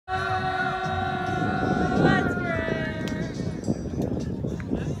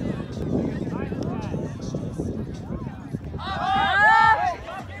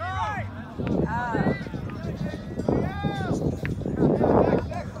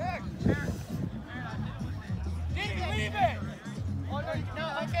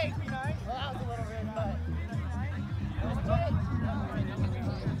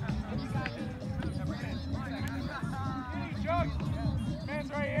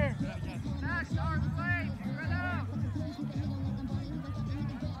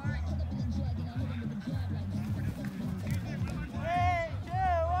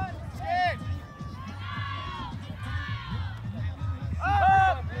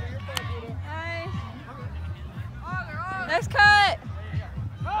Nice cut.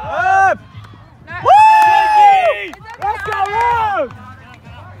 Up! Nice. Woo! Let's go, Rose!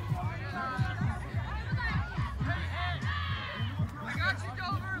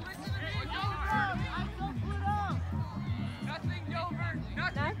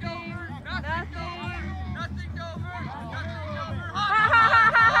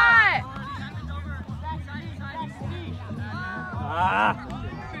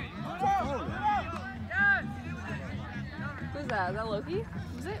 Who's that? Is that Loki?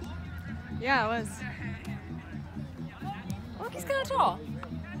 Was it? Yeah, it was. Loki's kind of tall.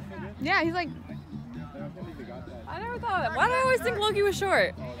 Yeah, he's like. I never thought of that. Why do I always think Loki was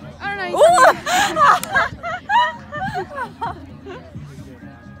short? I don't know.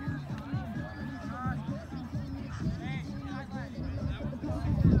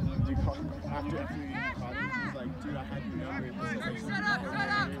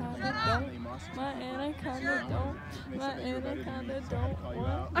 My anaconda don't. My anaconda don't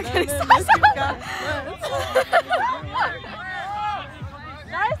want. Okay, stop.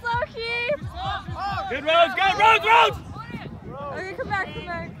 Nice, Loki. Good, Rose, good, Rose! Okay, come back.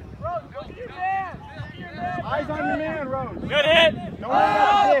 Eyes on your man, Rose. Good hit. Don't worry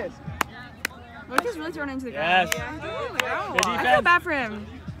about this. Loki's really thrown into the Yes. ground. Good I defense. feel bad for him.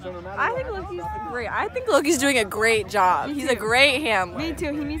 I think Loki's great. I think Loki's doing a great job. He's a great handler. Me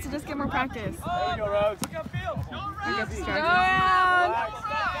too. He needs to just get more practice. There you go, Rose. I get Go distracted. around.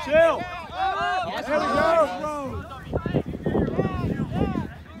 Chill. There we go, Rose.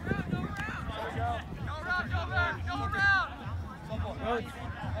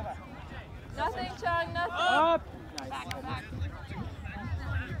 Nothing, Chung. Nothing. Up.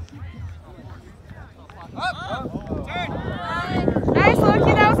 Nice,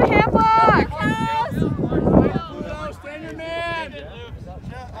 Loki. That was a hand block. Stand your man.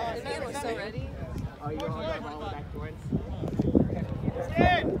 His man was so ready. Oh, you all got ball back towards.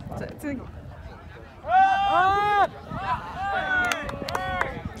 It's a- Up.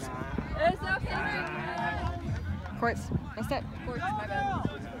 It's okay. Courts. That's it. Courts, my bad.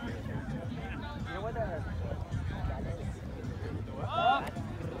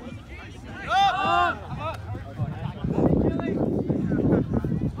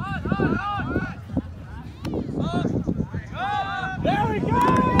 There we go!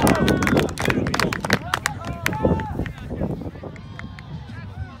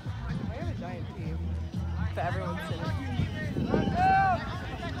 For everyone's sake.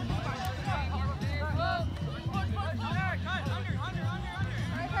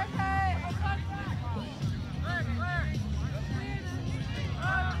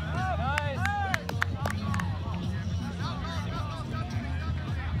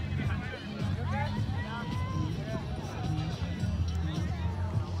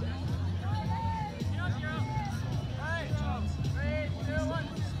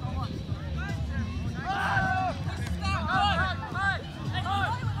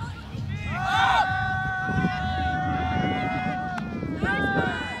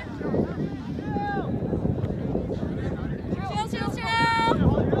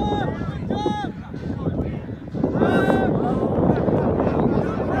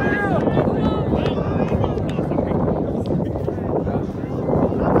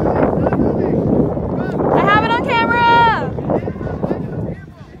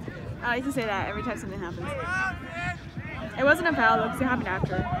 You can say that every time something happens. It wasn't a foul though, because it happened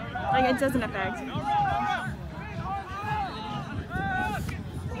after. Like, it doesn't affect.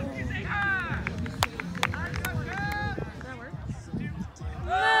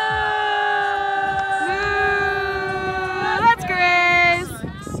 That's Grace!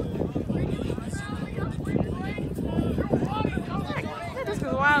 This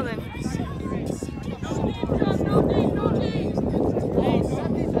was wild then.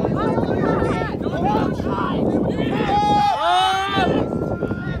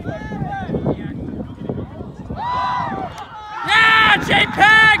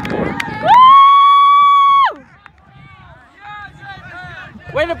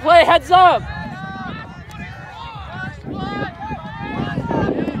 Way to play, heads up!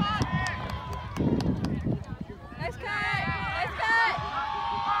 Nice cut! Nice cut!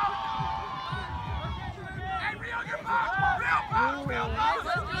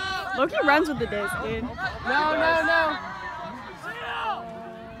 Loki runs with the disc, dude. No.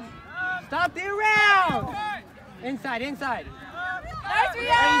 Stop the round! Inside. Nice He's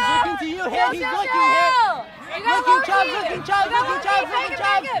rebound! looking to you, hit. He's Chill, looking, chill. hit. You got Looking, Loki. Chubb. You got Loki.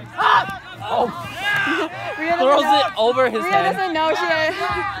 Take it. Up! Oh, Rhea throws doesn't know- it over his Rhea head. doesn't know shit.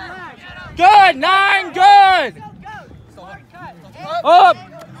 Good, 9, good! Up!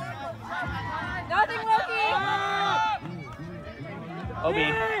 Nothing, Loki.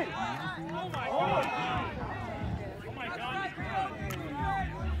 Obi.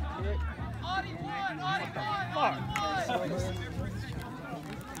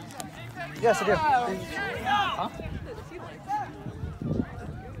 Yes, I do. Huh?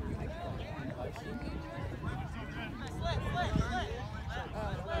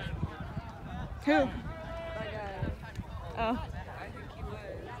 Who? That guy. Oh. I think he was.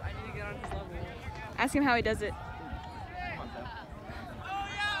 I need to get on his level. Ask him how he does it.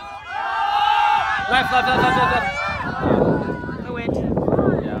 Left. The wind.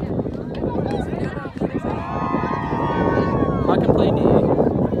 Yeah. I can play D.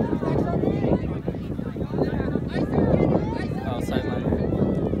 Oh, sideline.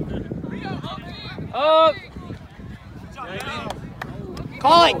 Oh!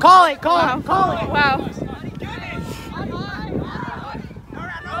 Call it. Wow.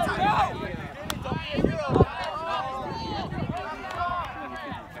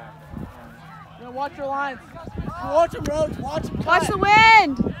 Watch your lines. Watch them, Rhodes. Watch them. Watch the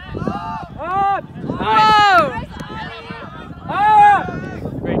wind. Up! Whoa. Up!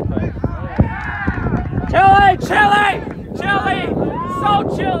 Great play. Chilly! So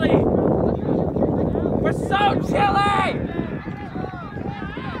chilly! We're so chilly!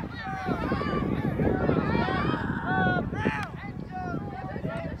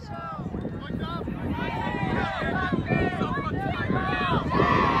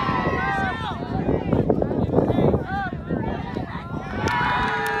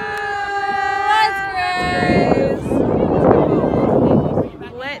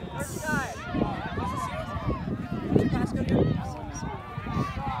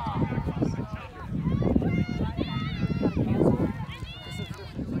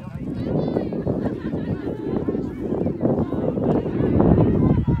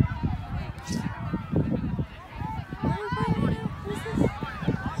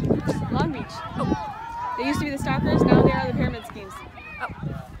 Long Beach. They used to be the Stalkers, now they are the Pyramid Schemes.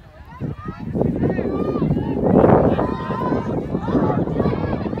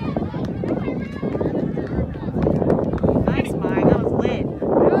 Nice, Mike. That was lit.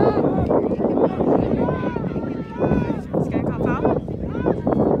 Is he gonna call foul?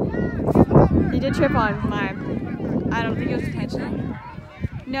 He did trip on mine. I don't think it was intentional.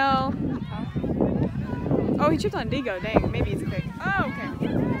 No. Oh, he tripped on Digo. Dang, maybe it's a pick. Oh, okay.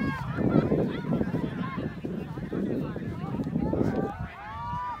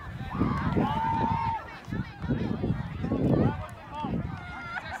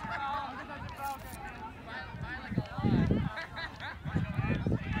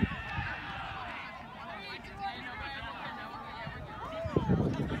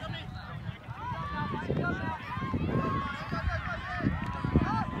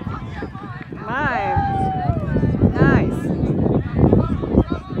 Nice.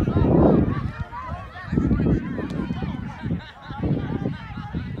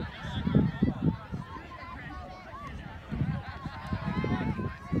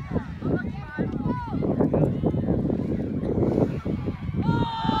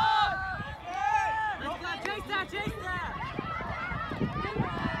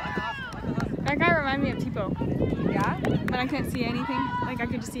 That guy reminded me of Tipo. Yeah? But I couldn't see anything. Like I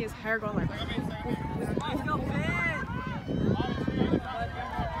could just see his hair going like.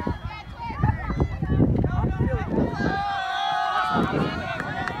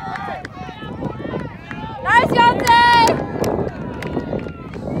 Nice, Yonsei!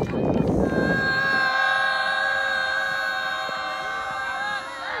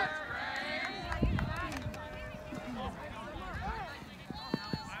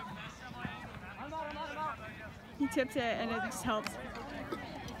 He tipped it and it just helped.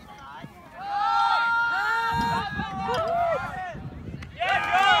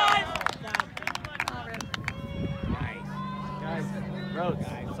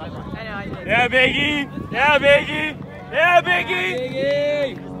 I know I did. Yeah,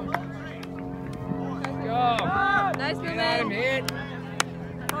 Biggie! Go! Nice Get at him, movement. hit!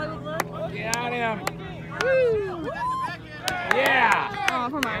 Get at him! Yeah! Oh,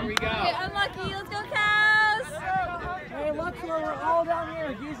 come There on. we go. Okay, unlucky. Let's go, Cows! Hey, look, we're all down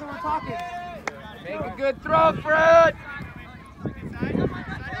here. Geezer, we're talking. Make a good throw, Fred!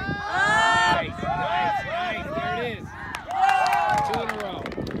 Nice! There it is. 2 in a row.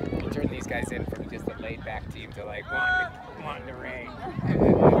 We'll turn these guys in from just a laid-back team to like wanting to rain.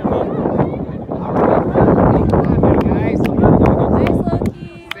 Guys. Nice,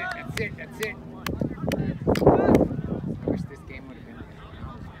 Loki. That's it. I wish this game would have been.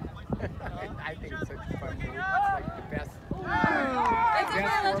 I think it's such a fun move. It's like the best. It's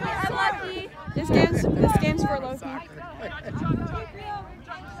okay, let's be unlucky. This game's for low key.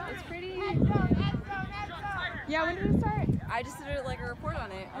 It's pretty. Yeah, when did it start? I just did like a report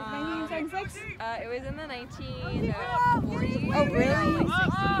on it. 1976? It was in the 1940s. Oh, really? Like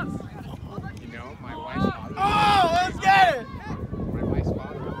 60s. You know, my wife's father. Oh, let's get it! My wife's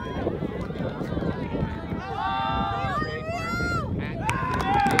father.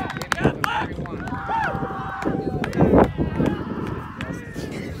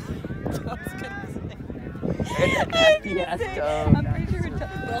 Nasty ass toe. I'm pretty sure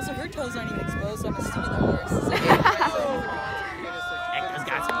But also her toes aren't even exposed, so I'm assuming they're worse. Ekta's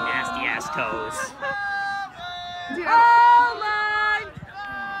got some nasty ass toes. Dude, Oh my!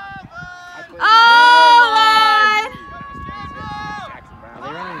 oh, line!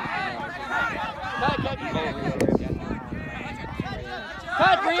 Are they running?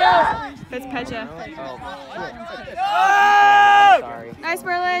 Cut for you! That's Pecha. Oh, sorry. Nice,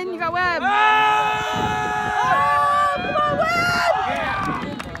 Merlin. You got Webb.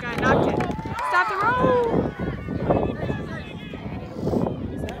 God, knocked it. Stop the roll.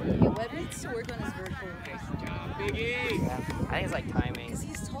 Webb needs to work on his vertical. I think it's like timing. Because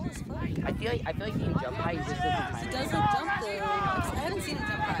he's tall as fuck. I feel like he can jump high. He just doesn't time. He doesn't jump though. I haven't seen him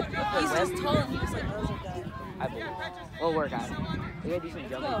jump high. He's just tall and he just like rolls like that. I believe. We'll work on it. We gotta do some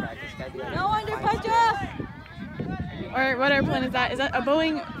jumping practice. Gotta be like No under Pecha! Or what our plan is that? Is that a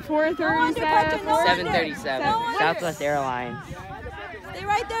Boeing 437? 737. Southwest Airlines. Stay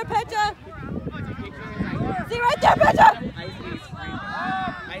right there, Pecha! Stay right there, Pecha!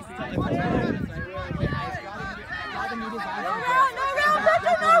 No round,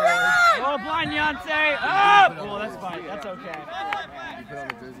 Pecha, no round! Oh, blind Yonsei! Up! Oh, that's fine. That's okay.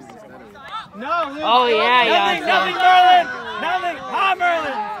 No, Luke. Oh yeah, Nothing, yeah. nothing, Merlin! Nothing! Ha,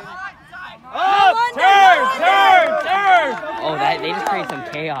 Merlin! Up! Turn! Oh, they just create some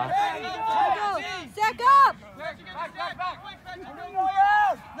chaos. Stack up! No,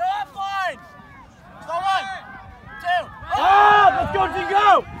 that's fine. Go 1, 2. Oh, let's go, team, go!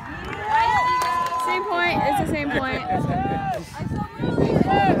 Same point. It's the same point.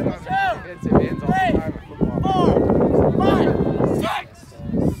 It's events all the time in football. 4, 5,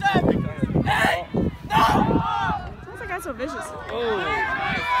 6, 7, 8. No! Sounds like I'm so vicious.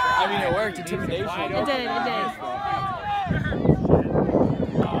 I mean, it worked. Intimidation. It did. It did.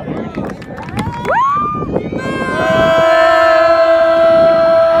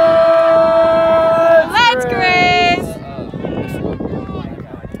 Let's Grace!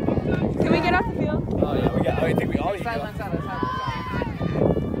 Can we get off the field? Oh, yeah, we got. I think we all need to go.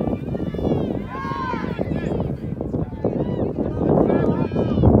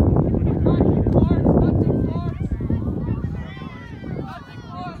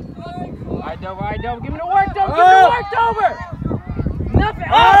 All right, Dover. Give me the work, Dover. Give me the work, Dover. Nothing.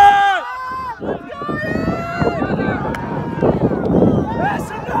 Oh! That's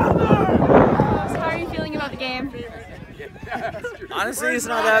another. How are you feeling about the game? Honestly, it's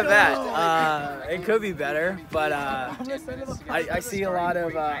not that bad. It could be better, but I see a lot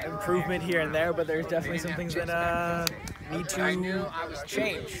of improvement here and there, but there's definitely some things that need to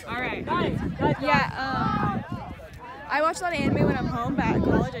change. All right. Yeah. I watch a lot of anime when I'm home, but at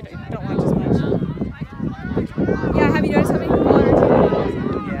college I don't watch as much. Yeah. Have you noticed how many people are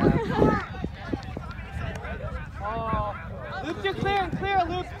Yeah. Luke, you're clear.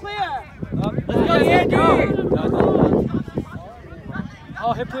 Luke, clear. Let's go, Andy.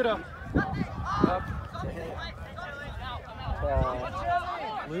 Oh, hit Pluto. Up.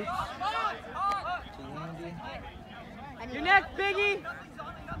 Luke. You're next, Biggie.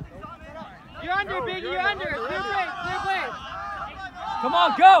 You're under, Biggie. You're under. Clear blade. Come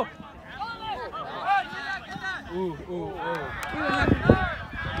on, go. Ooh.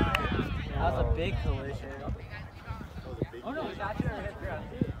 That was a big collision. Oh, no.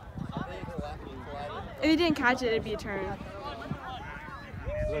 If you didn't catch it, it'd be a turn.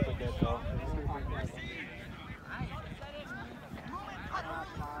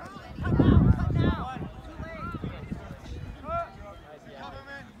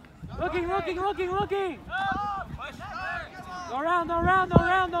 Looking. No round.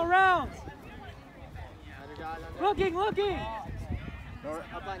 Looking. No round.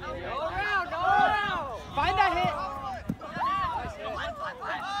 Find that hit.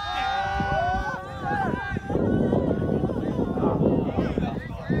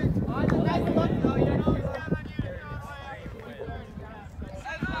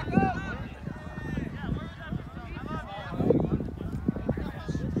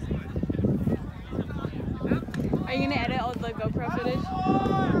 Are you gonna edit all the GoPro footage?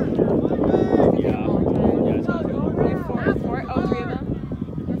 Yeah. Four? Oh, 3 of them?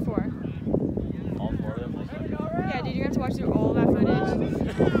 Or 4? watch through all that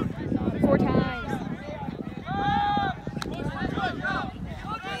footage 4 times.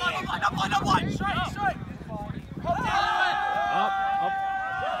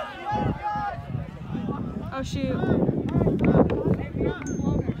 Oh shoot.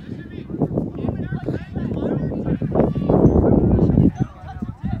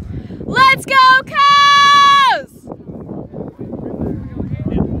 Let's go, Cows!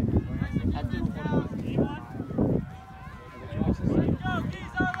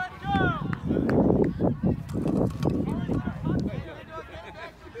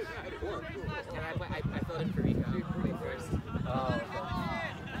 I filled in for Rico first. Oh.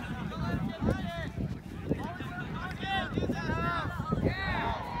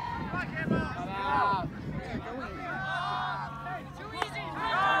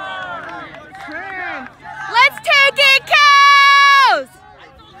 Let's take it, Cows!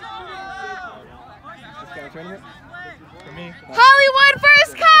 For me. Hollywood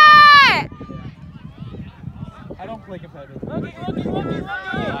first cut! I don't play competitive.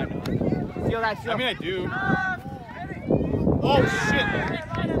 Feel that, I mean, I do. Oh, shit.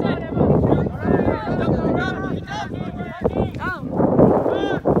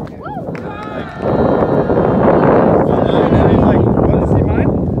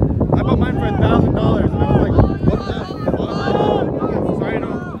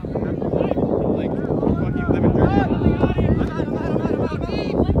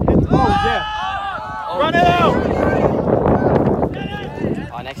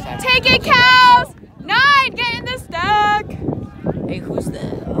 Take it, Cows! 9, get in the stack! Hey, who's that?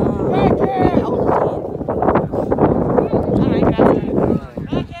 I don't know, you can ask him.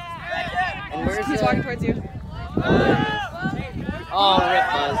 And where's He's walking towards you. Oh, Rip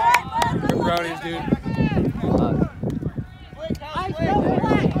Buzz. Rip brownies, dude.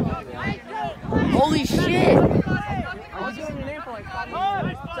 Holy shit! I was doing your name for like 5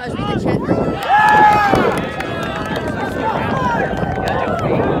 minutes. So I was reading the chat room.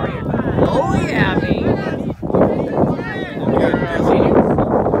 Oh yeah, man.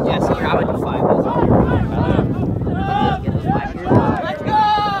 Yes, here, I would do 5. Get those 5 here. Let's go!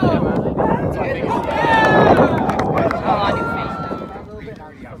 Oh, I do face.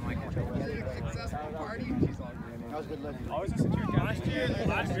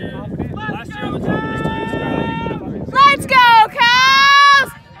 Let's go, Cows!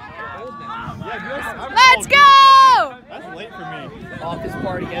 Let's go! That's late for me. Office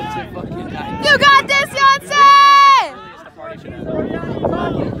party ends at fucking 9. You got this, Jansen!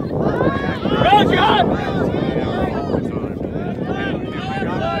 Go, John!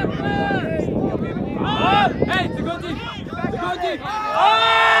 Hey, to go deep! To go deep!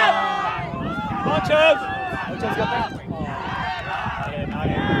 Come on, Chubbs! Chubbs got that.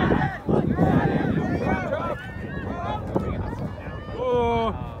 Oh,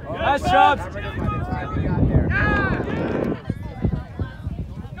 nice Chubbs!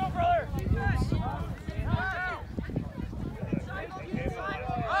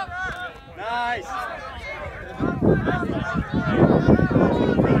 Nice.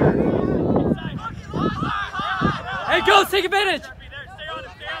 Hey, go, take advantage.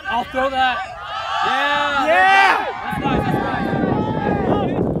 I'll throw that. Yeah. Yeah. That's nice. That's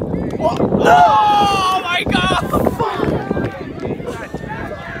nice. No! Oh my God!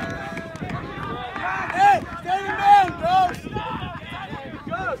 Hey, stay your man, Ghost.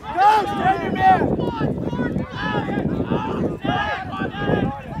 Ghost, stay your man.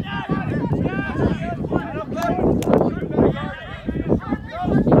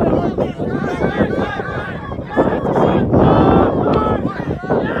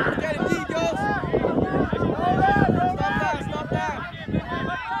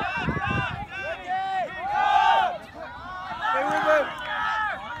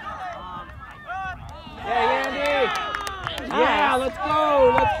 Yeah, let's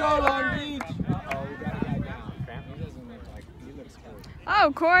go. Let's go, Long Beach.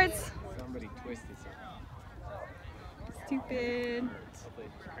 Oh, Quartz. Somebody twisted something. Stupid.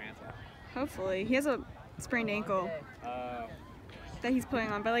 Hopefully. He has a sprained ankle that he's playing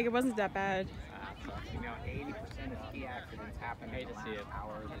on, but like it wasn't that bad. You know, 80% of ski accidents happen in the last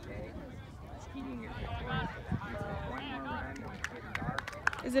hour of the day. Skiing is one more run when it's dark.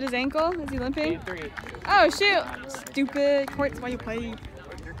 Is it his ankle? Is he limping? Oh, shoot. Stupid. Quartz, why you play?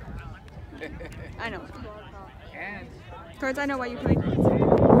 I know. And Quartz, I know why you play.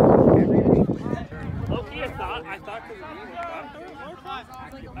 Low-key, I thought because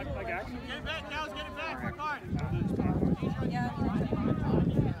of you. Like action. Get it back, Cows, get it back. Work hard.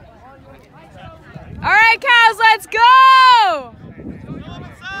 All right, Cows, let's go!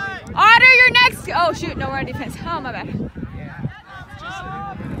 Otter, you're next. Oh, shoot. No, we're on defense. Oh, my bad.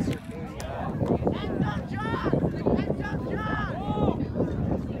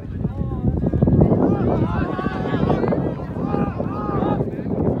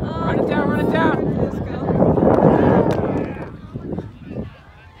 Run it down, run it down.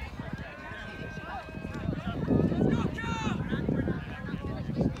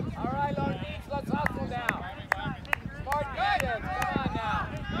 All right, Long Beach, let's hustle now. Smart defense, come on now.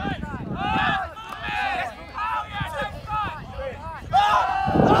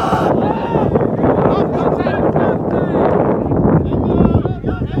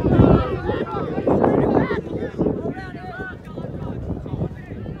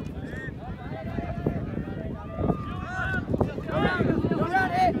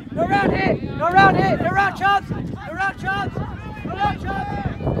 No round hit! No round hit! No round chubs! No round chubs! No round chubs!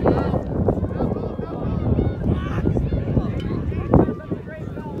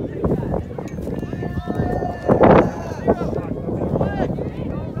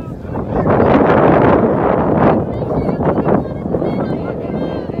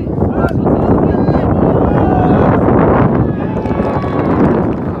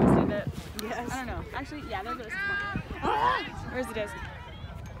 I don't know. Actually, yeah, there goes. Where's the disc?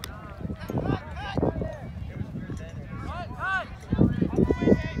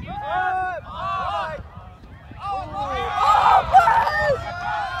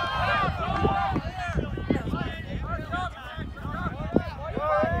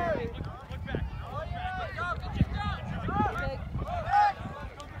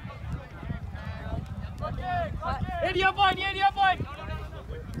 Hit up one, hit up one.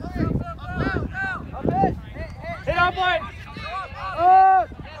 Hit up one.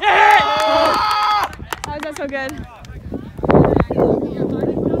 Hit! How is that so good?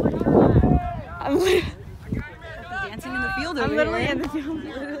 Dancing in the field over I'm literally here. in the field.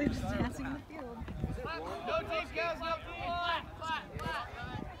 Literally just dancing in the field. No teams, guys, no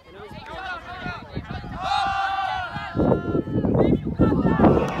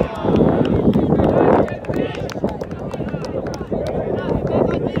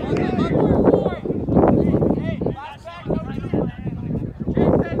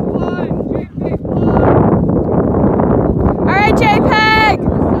All right, JPEG.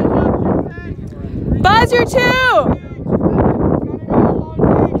 Buzzer 2.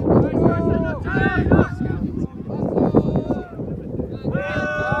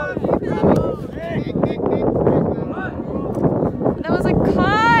 That was a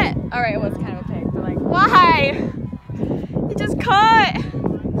cut. All right, it was kind of a pick, but like, why? He just cut.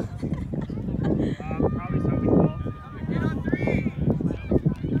 Probably something cool.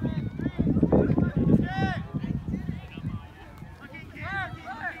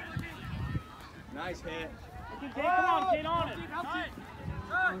 Nice hit. Come on, get on it.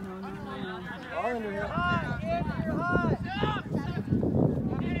 All under here.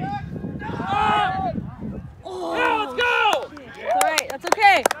 Yeah, let's go! It's all right. That's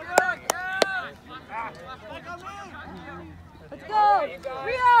okay. Let's go.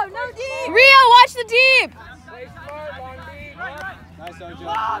 Rio, no deep. Rio, watch the deep. Play smart, Long Beach. Nice, OJ.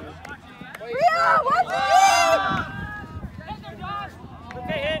 Rio, watch the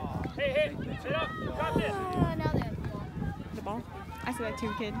Okay, hit. Hey, hit. Hit up. Drop it. The ball. I said that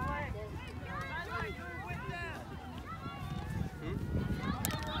too, kid.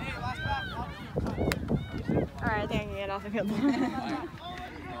 All right, I think I can get off the field. They're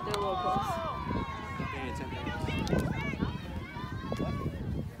a little close.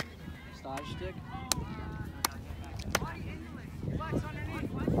 Stage stick.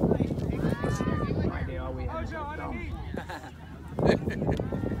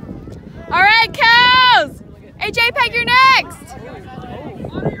 All right, cows. Hey, JPEG, you're next.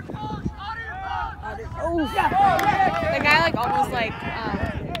 The guy like almost like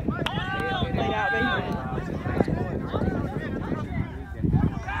laid out, but he didn't.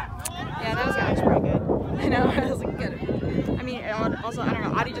 Yeah, that was actually pretty good. I know. I was like, get it. I mean, also, I don't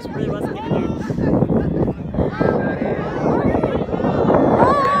know, Adi just really wasn't giving there.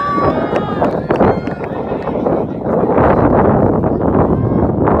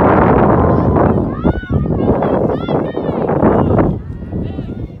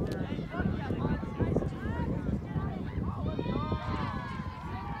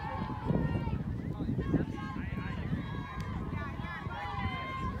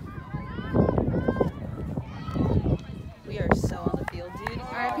 We are so on the field, dude.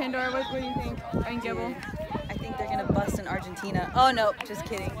 All right, Pandora, what do you think? I mean, Gibble. I think they're gonna bust in Argentina. Oh no, just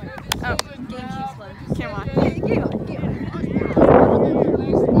kidding. Oh, Game keeps close. can't watch.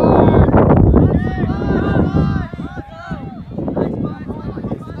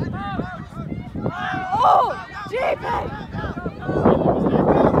 Oh, JPEG!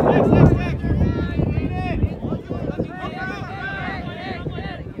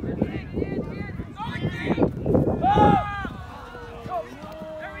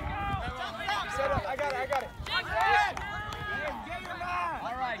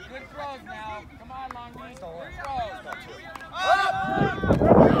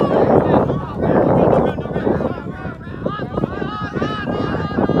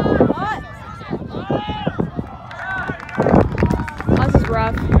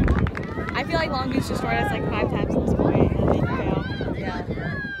 just destroyed us like 5 times at this point, and they fail. Yeah.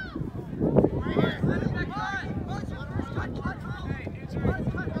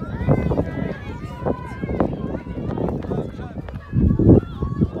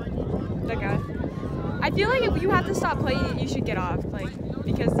 That guy. I feel like if you have to stop playing it, you should get off, like,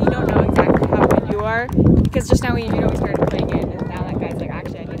 because you don't know exactly how good you are. Because just now we started playing it, and now that guy's like,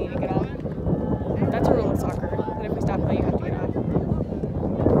 actually, I need to get off. That's a rule of soccer. That if we stop playing, you have to get off.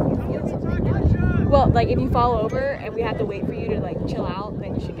 Well, like if you fall over and we have to wait for you to like chill out,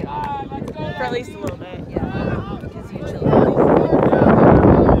 then you should get off for at least a little bit. Yeah. Because you chill out.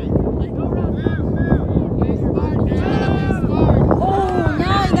 Oh,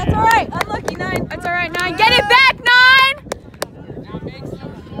 9. That's all right. Unlucky 9. That's all right, 9. Get it back, 9. Now make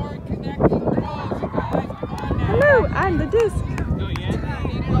some more connecting throws, you guys. Hello, I'm the disc.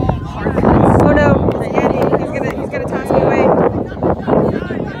 Oh no, Andy, he's gonna toss me away.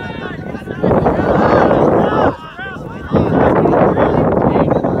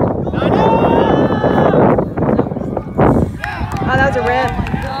 Oh, that was a rip.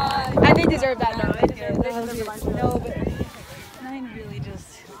 And they deserve that though. They deserve a bunch of it. No, but 9 really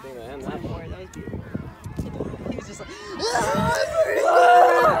just. He was just like.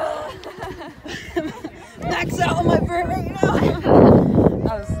 Max out on my bird right now.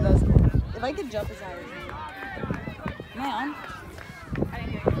 that was cool. If I could jump as high as you. Man.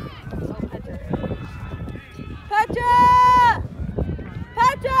 Petra!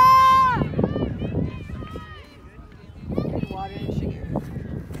 Petra! Water and sugar.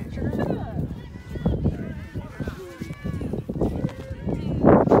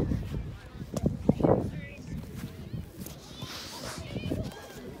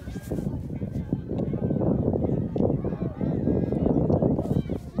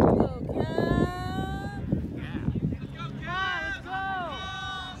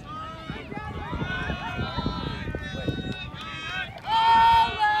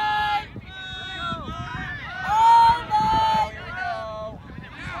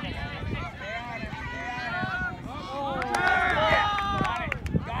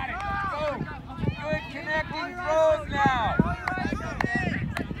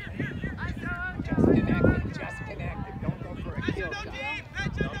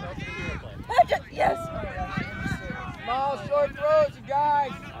 Yes. Small, short throws, you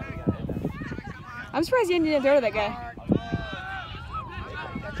guys. I'm surprised you didn't throw to that guy.